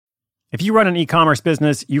If you run an e-commerce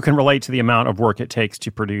business, you can relate to the amount of work it takes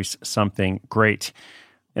to produce something great.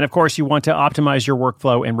 And of course, you want to optimize your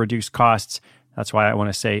workflow and reduce costs. That's why I want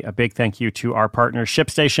to say a big thank you to our partner,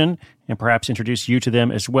 ShipStation, and perhaps introduce you to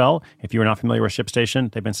them as well. If you are not familiar with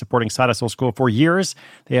ShipStation, they've been supporting Side Hustle School for years.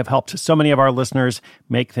 They have helped so many of our listeners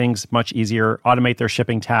make things much easier, automate their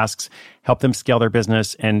shipping tasks, help them scale their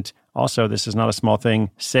business, and also, this is not a small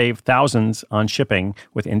thing, save thousands on shipping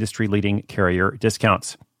with industry-leading carrier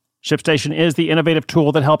discounts. ShipStation is the innovative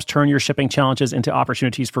tool that helps turn your shipping challenges into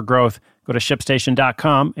opportunities for growth. Go to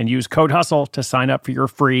ShipStation.com and use code HUSTLE to sign up for your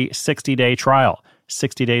free 60-day trial.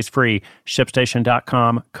 60 days free.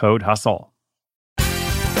 ShipStation.com, code HUSTLE.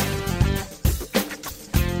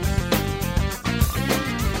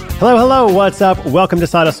 Hello, what's up? Welcome to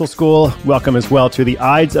Side Hustle School. Welcome as well to the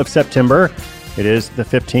Ides of September. It is the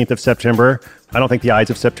 15th of September. I don't think the Ides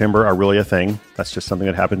of September are really a thing. That's just something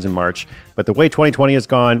that happens in March. But the way 2020 has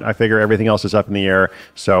gone, I figure everything else is up in the air.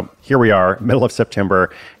 So here we are, middle of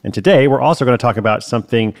September. And today we're also going to talk about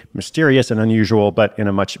something mysterious and unusual, but in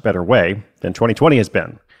a much better way than 2020 has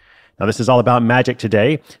been. Now, this is all about magic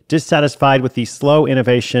today. Dissatisfied with the slow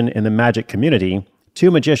innovation in the magic community,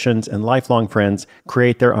 two magicians and lifelong friends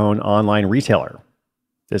create their own online retailer.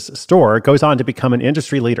 This store goes on to become an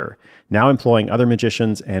industry leader, now employing other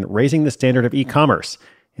magicians and raising the standard of e-commerce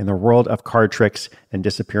in the world of card tricks and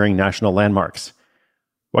disappearing national landmarks.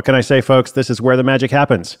 What can I say, folks? This is where the magic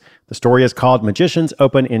happens. The story is called Magicians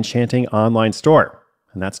Open Enchanting Online Store,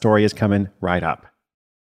 and that story is coming right up.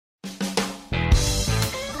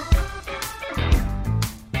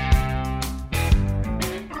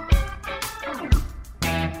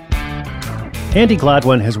 Andy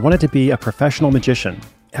Gladwin has wanted to be a professional magician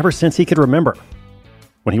ever since he could remember.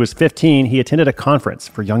 When he was 15, he attended a conference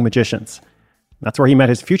for young magicians. That's where he met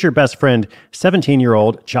his future best friend,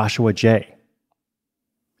 17-year-old Joshua J.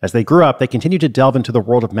 As they grew up, they continued to delve into the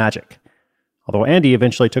world of magic. Although Andy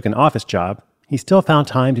eventually took an office job, he still found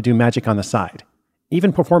time to do magic on the side,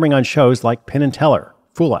 even performing on shows like Penn and Teller,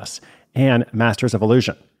 Fool Us, and Masters of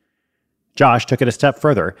Illusion. Josh took it a step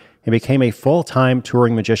further and became a full-time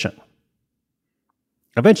touring magician.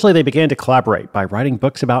 Eventually, they began to collaborate by writing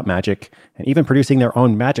books about magic and even producing their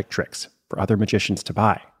own magic tricks for other magicians to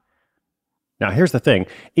buy. Now, here's the thing.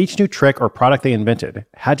 Each new trick or product they invented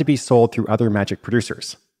had to be sold through other magic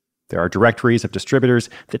producers. There are directories of distributors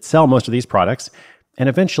that sell most of these products, and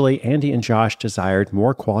eventually, Andy and Josh desired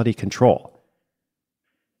more quality control.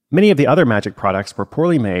 Many of the other magic products were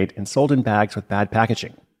poorly made and sold in bags with bad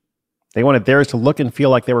packaging. They wanted theirs to look and feel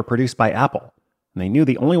like they were produced by Apple. And they knew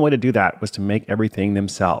the only way to do that was to make everything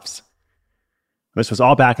themselves. This was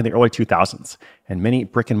all back in the early 2000s, and many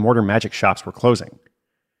brick-and-mortar magic shops were closing.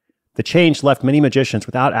 The change left many magicians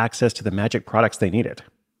without access to the magic products they needed.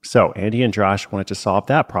 So Andy and Josh wanted to solve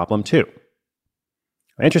that problem too.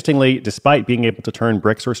 Interestingly, despite being able to turn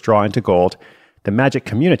bricks or straw into gold, the magic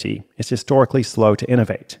community is historically slow to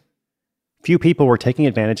innovate. Few people were taking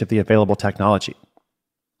advantage of the available technology.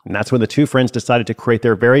 And that's when the two friends decided to create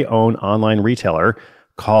their very own online retailer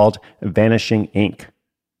called Vanishing Ink.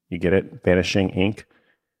 You get it? Vanishing Ink.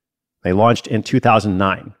 They launched in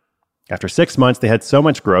 2009. After 6 months, they had so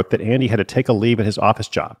much growth that Andy had to take a leave at his office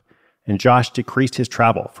job, and Josh decreased his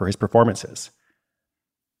travel for his performances.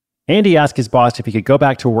 Andy asked his boss if he could go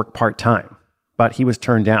back to work part-time, but he was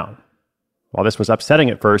turned down. While this was upsetting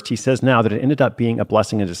at first, he says now that it ended up being a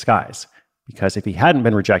blessing in disguise, because if he hadn't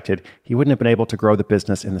been rejected, he wouldn't have been able to grow the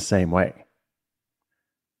business in the same way.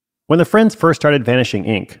 When the friends first started Vanishing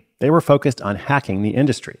Ink, they were focused on hacking the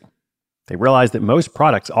industry. They realized that most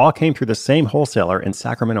products all came through the same wholesaler in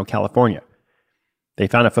Sacramento, California. They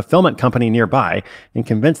found a fulfillment company nearby and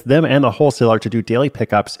convinced them and the wholesaler to do daily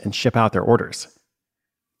pickups and ship out their orders.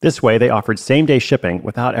 This way, they offered same-day shipping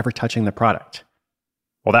without ever touching the product.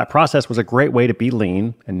 While that process was a great way to be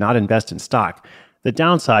lean and not invest in stock, the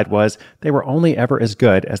downside was they were only ever as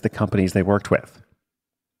good as the companies they worked with.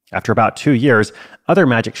 After about 2 years, other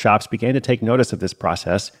magic shops began to take notice of this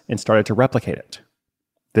process and started to replicate it.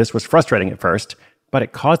 This was frustrating at first, but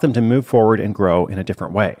it caused them to move forward and grow in a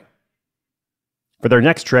different way. For their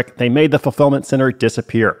next trick, they made the fulfillment center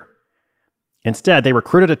disappear. Instead, they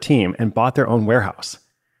recruited a team and bought their own warehouse.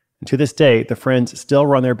 And to this day, the friends still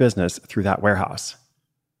run their business through that warehouse.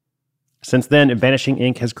 Since then, Vanishing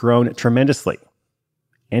Ink has grown tremendously.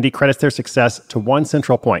 Andy credits their success to one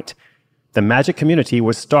central point. The magic community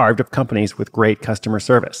was starved of companies with great customer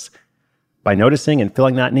service. By noticing and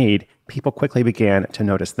filling that need, people quickly began to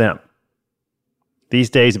notice them. These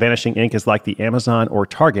days, Vanishing Ink is like the Amazon or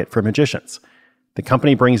Target for magicians. The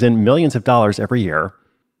company brings in millions of dollars every year.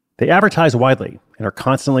 They advertise widely and are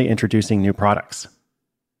constantly introducing new products.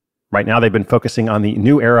 Right now, they've been focusing on the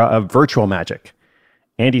new era of virtual magic.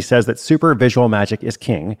 Andy says that super visual magic is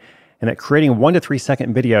king, and that creating 1 to 3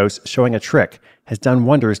 second videos showing a trick has done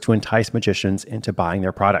wonders to entice magicians into buying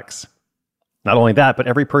their products. Not only that, but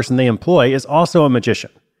every person they employ is also a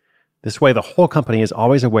magician. This way, the whole company is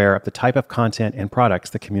always aware of the type of content and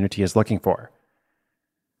products the community is looking for.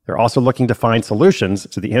 They're also looking to find solutions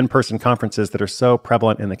to the in-person conferences that are so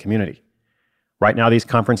prevalent in the community. Right now, these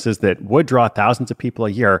conferences that would draw thousands of people a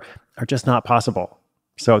year are just not possible.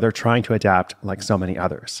 So they're trying to adapt like so many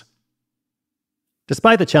others.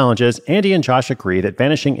 Despite the challenges, Andy and Josh agree that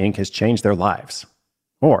Vanishing Ink has changed their lives.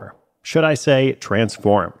 Or should I say,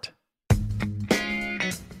 transformed.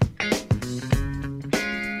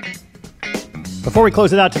 Before we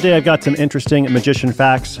close it out today, I've got some interesting magician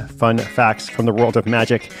facts, fun facts from the world of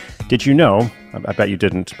magic. Did you know, I bet you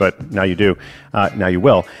didn't, but now you do, now you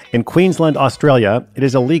will, in Queensland, Australia, it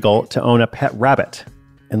is illegal to own a pet rabbit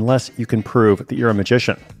unless you can prove that you're a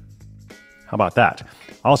magician. How about that?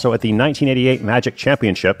 Also, at the 1988 Magic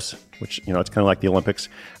Championships, which, it's kind of like the Olympics,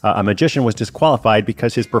 a magician was disqualified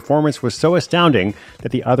because his performance was so astounding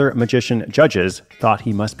that the other magician judges thought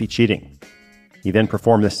he must be cheating. He then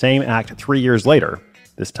performed the same act 3 years later,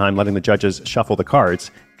 this time letting the judges shuffle the cards,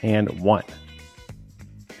 and won.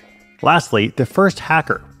 Lastly, the first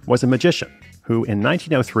hacker was a magician who, in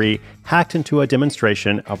 1903, hacked into a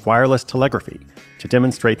demonstration of wireless telegraphy to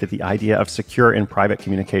demonstrate that the idea of secure and private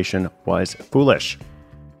communication was foolish.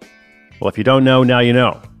 Well, if you don't know, now you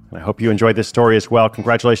know. And I hope you enjoyed this story as well.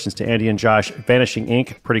 Congratulations to Andy and Josh. Vanishing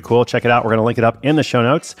Ink, pretty cool. Check it out. We're going to link it up in the show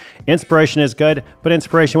notes. Inspiration is good, but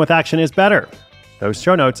inspiration with action is better. Those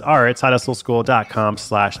show notes are at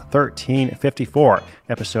sidehustleschool.com/1354,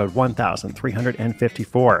 episode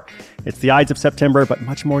 1354. It's the Ides of September, but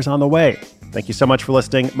much more is on the way. Thank you so much for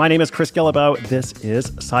listening. My name is Chris Guillebeau. This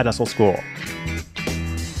is Side Hustle School.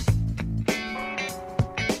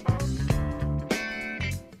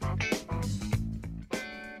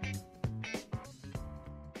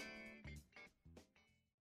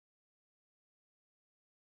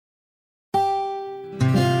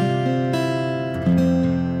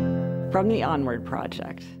 From the Onward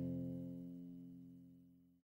Project.